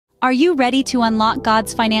Are you ready to unlock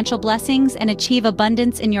God's financial blessings and achieve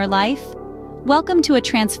abundance in your life? Welcome to a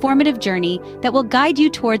transformative journey that will guide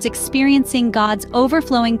you towards experiencing God's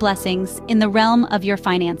overflowing blessings in the realm of your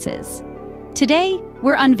finances. Today,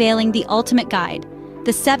 we're unveiling the ultimate guide,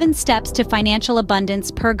 the 7 steps to financial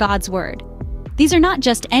abundance per God's Word. These are not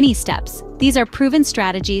just any steps, these are proven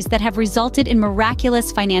strategies that have resulted in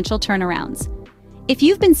miraculous financial turnarounds. If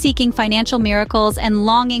you've been seeking financial miracles and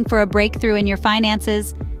longing for a breakthrough in your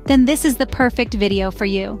finances, then this is the perfect video for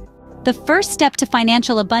you. The first step to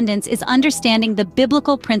financial abundance is understanding the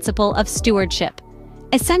biblical principle of stewardship.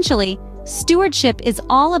 Essentially, stewardship is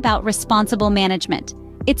all about responsible management.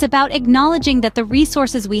 It's about acknowledging that the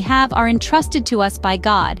resources we have are entrusted to us by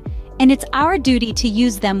God, and it's our duty to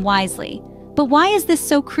use them wisely. But why is this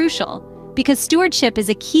so crucial? Because stewardship is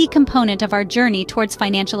a key component of our journey towards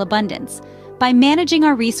financial abundance. By managing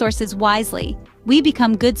our resources wisely, we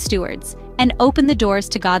become good stewards and open the doors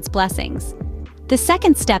to God's blessings. The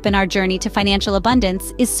second step in our journey to financial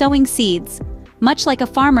abundance is sowing seeds. Much like a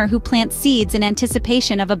farmer who plants seeds in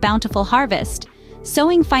anticipation of a bountiful harvest,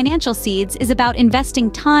 sowing financial seeds is about investing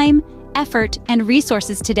time, effort, and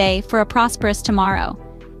resources today for a prosperous tomorrow.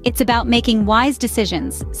 It's about making wise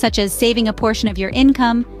decisions, such as saving a portion of your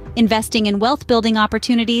income, investing in wealth-building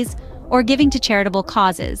opportunities, or giving to charitable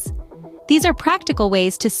causes. These are practical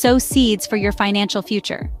ways to sow seeds for your financial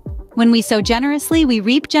future. When we sow generously, we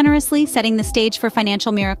reap generously, setting the stage for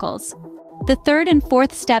financial miracles. The third and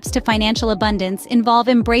fourth steps to financial abundance involve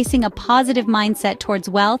embracing a positive mindset towards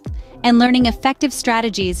wealth and learning effective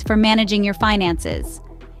strategies for managing your finances.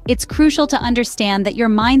 It's crucial to understand that your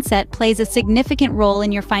mindset plays a significant role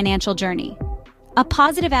in your financial journey. A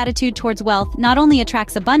positive attitude towards wealth not only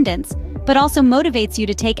attracts abundance, but also motivates you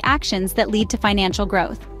to take actions that lead to financial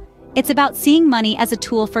growth. It's about seeing money as a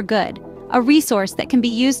tool for good, a resource that can be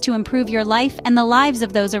used to improve your life and the lives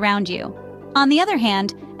of those around you. On the other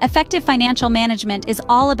hand, effective financial management is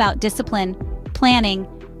all about discipline, planning,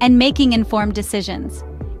 and making informed decisions.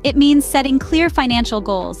 It means setting clear financial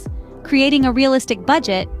goals, creating a realistic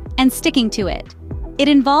budget, and sticking to it. It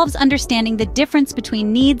involves understanding the difference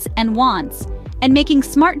between needs and wants, and making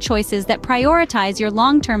smart choices that prioritize your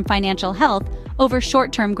long-term financial health over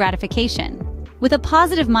short-term gratification. With a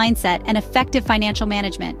positive mindset and effective financial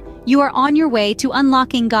management, you are on your way to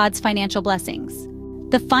unlocking God's financial blessings.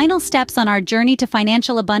 The final steps on our journey to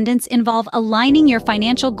financial abundance involve aligning your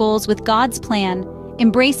financial goals with God's plan,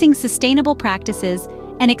 embracing sustainable practices,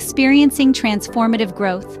 and experiencing transformative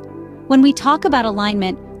growth. When we talk about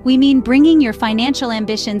alignment, we mean bringing your financial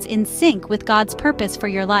ambitions in sync with God's purpose for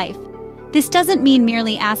your life. This doesn't mean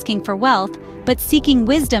merely asking for wealth, but seeking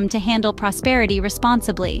wisdom to handle prosperity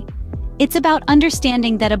responsibly. It's about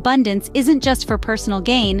understanding that abundance isn't just for personal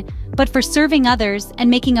gain, but for serving others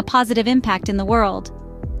and making a positive impact in the world.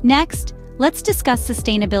 Next, let's discuss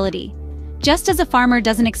sustainability. Just as a farmer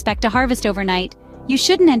doesn't expect a harvest overnight, you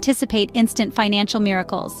shouldn't anticipate instant financial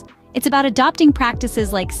miracles. It's about adopting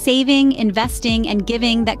practices like saving, investing, and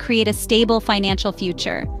giving that create a stable financial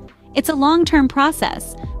future. It's a long-term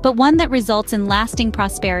process, but one that results in lasting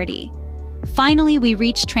prosperity. Finally, we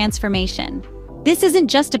reach transformation. This isn't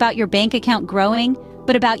just about your bank account growing,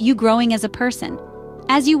 but about you growing as a person.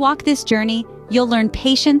 As you walk this journey, you'll learn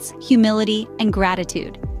patience, humility, and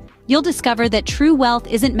gratitude. You'll discover that true wealth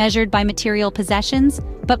isn't measured by material possessions,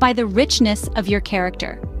 but by the richness of your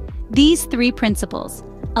character. These 3 principles,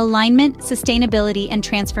 alignment, sustainability, and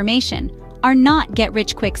transformation, are not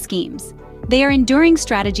get-rich-quick schemes. They are enduring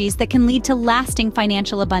strategies that can lead to lasting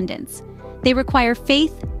financial abundance. They require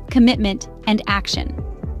faith, commitment, and action.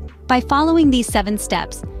 By following these 7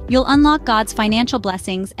 steps, you'll unlock God's financial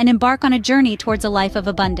blessings and embark on a journey towards a life of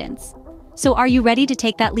abundance. So are you ready to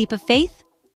take that leap of faith?